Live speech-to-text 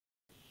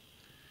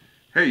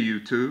Hey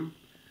YouTube,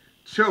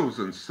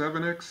 Chosen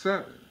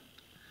 7x7.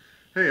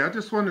 Hey, I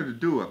just wanted to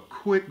do a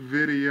quick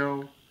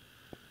video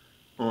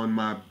on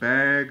my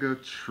bag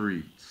of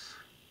treats.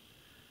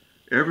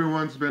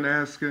 Everyone's been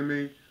asking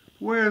me,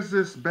 where's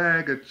this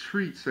bag of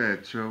treats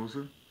at,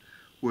 Chosen?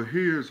 Well,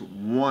 here's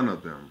one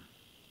of them.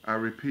 I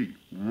repeat,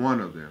 one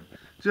of them.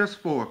 Just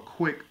for a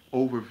quick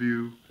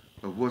overview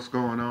of what's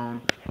going on.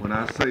 When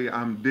I say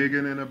I'm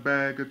digging in a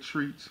bag of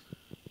treats,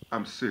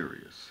 I'm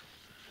serious.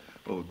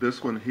 Oh,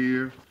 this one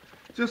here,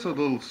 just a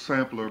little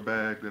sampler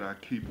bag that I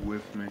keep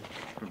with me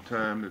from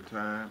time to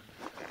time.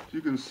 As you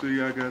can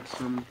see, I got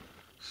some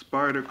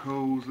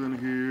Spyderco's in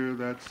here.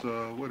 That's,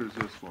 what is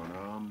this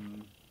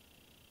one?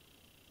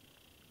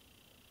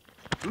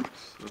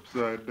 Oops,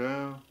 upside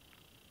down.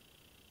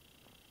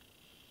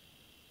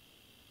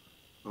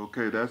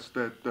 Okay, that's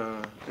that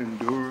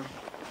Endura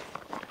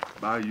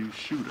Bayou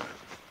Shooter.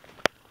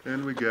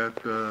 And we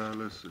got,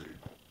 let's see,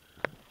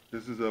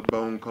 this is a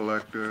bone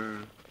collector,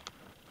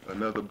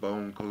 another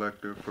bone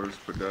collector, first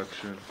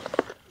production.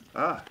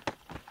 Ah,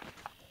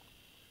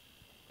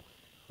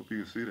 hope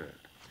you can see that.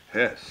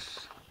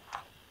 Hess.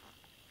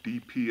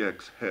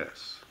 DPX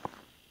Hess.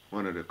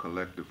 One of the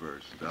collector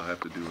versions. I'll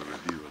have to do a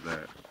review of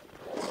that.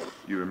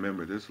 You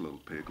remember this little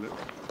piglet.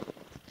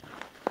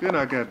 Then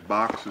I got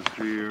boxes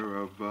here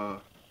of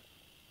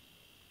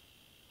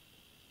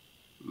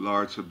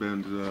large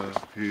Sebenza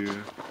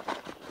here.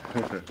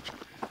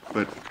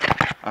 But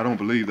I don't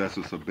believe that's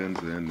a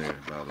Sebenza in there,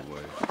 by the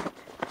way.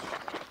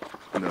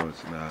 No,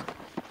 it's not.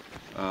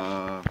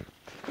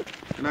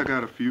 And I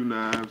got a few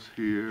knives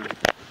here,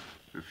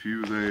 a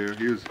few there.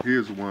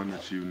 Here's one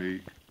that's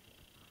unique.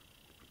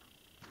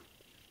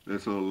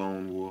 That's a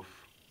Lone Wolf.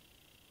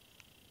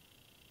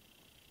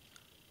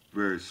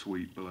 Very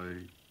sweet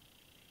blade.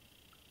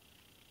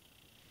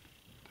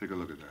 Take a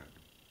look at that.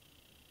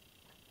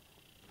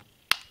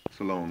 It's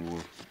a Lone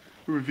Wolf.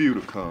 Review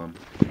to come.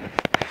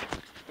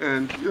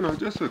 And, you know,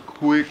 just a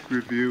quick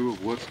review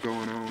of what's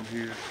going on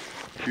here.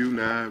 A few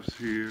knives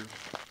here.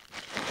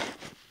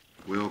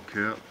 Well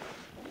kept.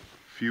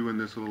 Few in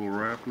this little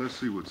wrap. Let's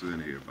see what's in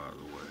here, by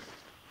the way.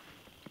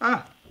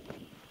 Ah!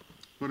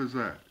 What is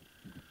that?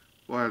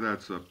 Why,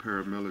 that's a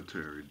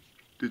paramilitary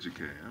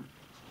digicam.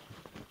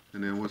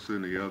 And then what's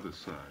in the other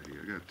side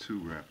here? I got two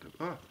wrapped up.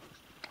 Ah!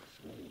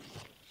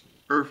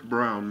 Earth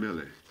Brown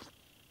Millie.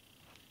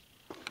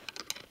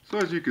 So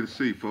as you can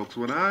see, folks,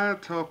 when I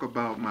talk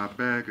about my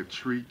bag of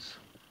treats,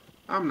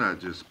 I'm not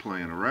just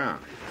playing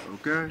around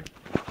here, okay?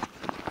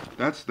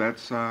 That's that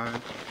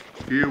side.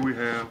 Here we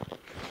have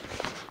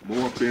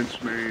more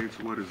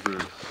Benchmades. What is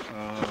this?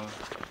 I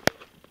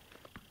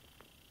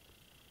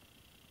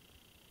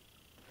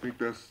think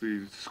that's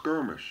the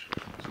Skirmish.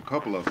 There's a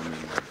couple of them in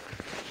there.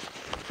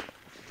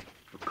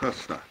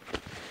 Augusta.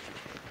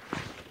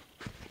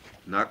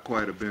 Not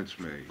quite a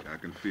Benchmade. I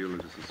can feel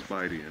it. It's a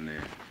Spidey in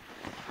there.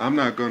 I'm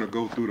not going to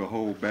go through the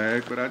whole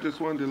bag, but I just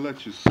wanted to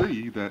let you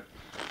see that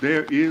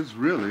there is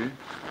really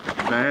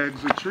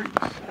bags of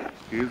treats.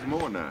 Here's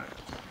more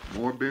knives,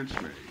 more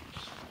Benchmades.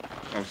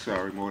 I'm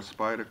sorry, more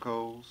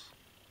Spyderco's.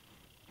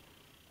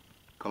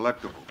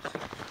 Collectibles.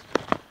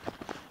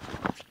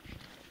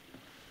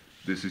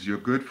 This is your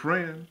good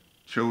friend,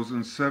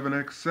 Chosen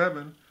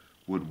 7x7,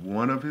 with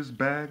one of his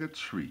bag of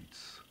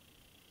treats.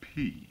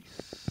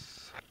 Peace.